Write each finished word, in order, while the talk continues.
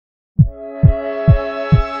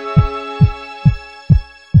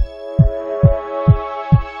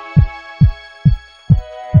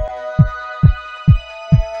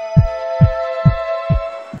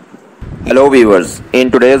Hello viewers, in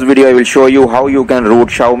today's video I will show you how you can root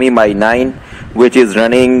Xiaomi Mi 9 which is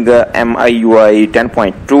running MIUI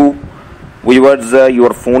 10.2. Viewers,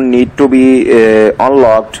 your phone need to be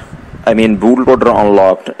unlocked, bootloader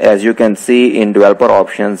unlocked. As you can see in developer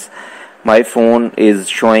options, my phone is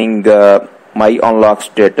showing my unlock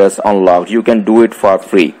status unlocked. You can do it for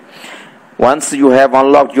free. Once you have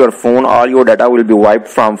unlocked your phone, all your data will be wiped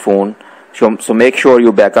from phone. So make sure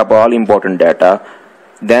you back up all important data.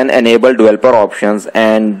 Then enable developer options,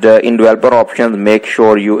 and in developer options make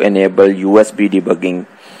sure you enable USB debugging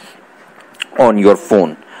on your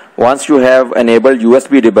phone. Once you have enabled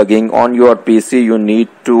USB debugging on your PC, you need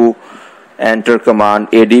to enter command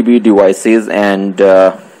adb devices, and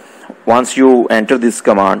once you enter this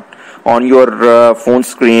command on your phone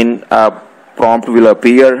screen, a prompt will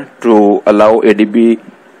appear to allow adb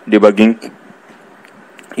debugging.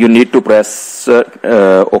 You need to press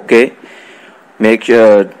OK. Make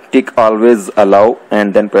sure tick always allow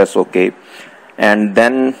and then press OK, and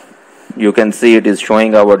then you can see it is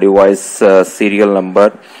showing our device serial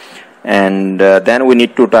number, and then we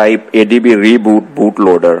need to type adb reboot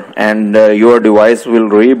bootloader, and your device will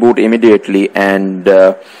reboot immediately, and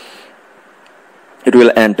it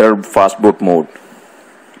will enter Fastboot mode.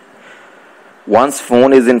 Once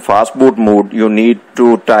phone is in Fastboot mode, you need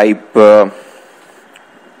to type the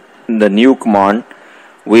new command,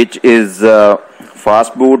 which is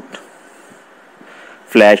Fastboot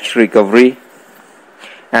flash recovery,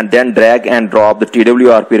 and then drag and drop the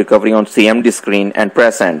TWRP recovery on CMD screen and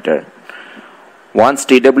press enter. Once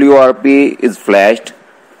TWRP is flashed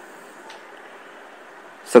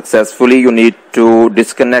successfully, you need to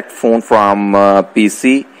disconnect phone from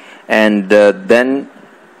PC, and then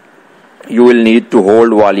you will need to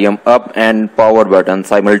hold volume up and power button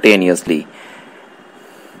simultaneously.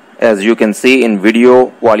 As you can see in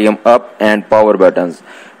video, volume up and power buttons.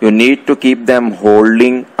 You need to keep them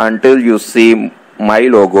holding until you see my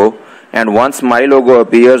logo, and once my logo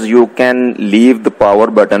appears, you can leave the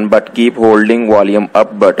power button but keep holding volume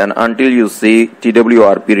up button until you see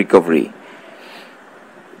TWRP recovery.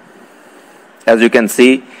 As you can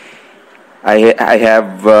see, I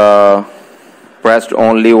have pressed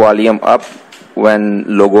only volume up when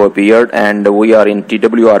logo appeared, and we are in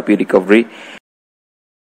TWRP recovery.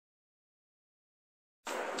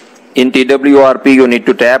 In TWRP, you need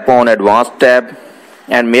to tap on Advanced tab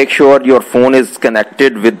and make sure your phone is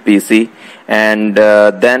connected with PC, and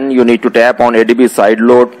then you need to tap on ADB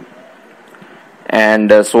sideload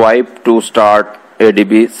and swipe to start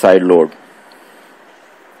ADB sideload.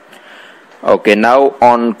 Okay, now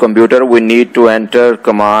on computer we need to enter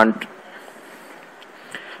command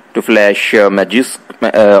to flash Magisk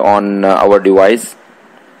on our device.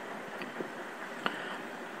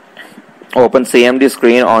 Open CMD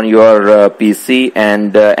screen on your PC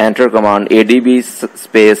and enter command adb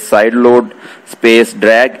space sideload space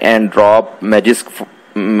drag and drop Magisk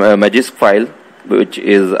file, which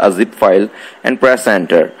is a zip file, and press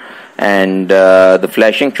enter, and the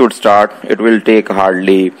flashing should start. It will take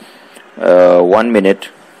hardly 1 minute.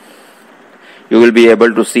 You will be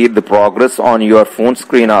able to see the progress on your phone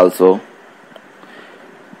screen also.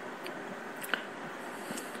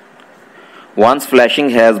 Once flashing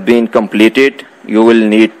has been completed, you will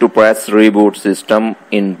need to press reboot system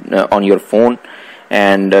on your phone,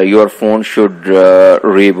 and your phone should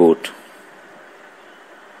reboot.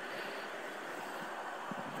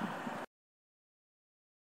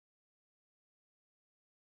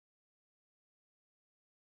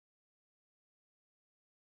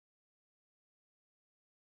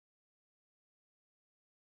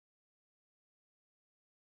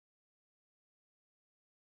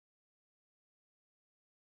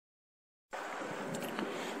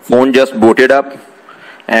 Phone just booted up,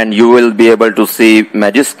 and you will be able to see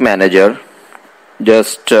Magisk Manager.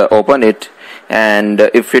 Just open it, and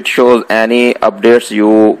if it shows any updates,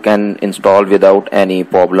 you can install without any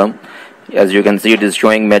problem. As you can see, it is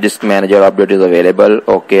showing Magisk Manager update is available.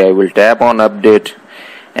 Okay, I will tap on update,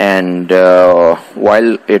 and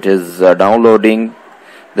while it is downloading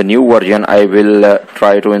the new version, I will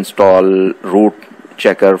try to install root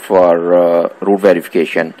checker for root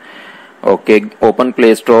verification. Okay, open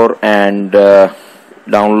Play Store and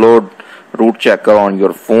download root checker on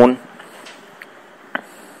your phone.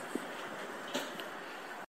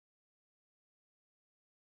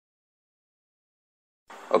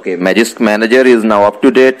 Okay, Magisk Manager is now up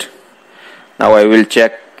to date. Now I will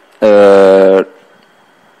check root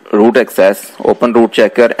access. Open root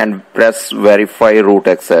checker and press verify root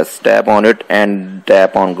access. Tap on it and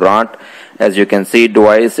tap on grant. As you can see,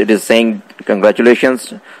 device, it is saying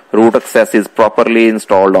congratulations, root access is properly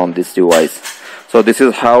installed on this device. So this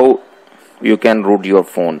is how you can root your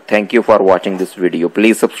phone. Thank you for watching this video.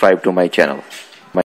 Please subscribe to my channel.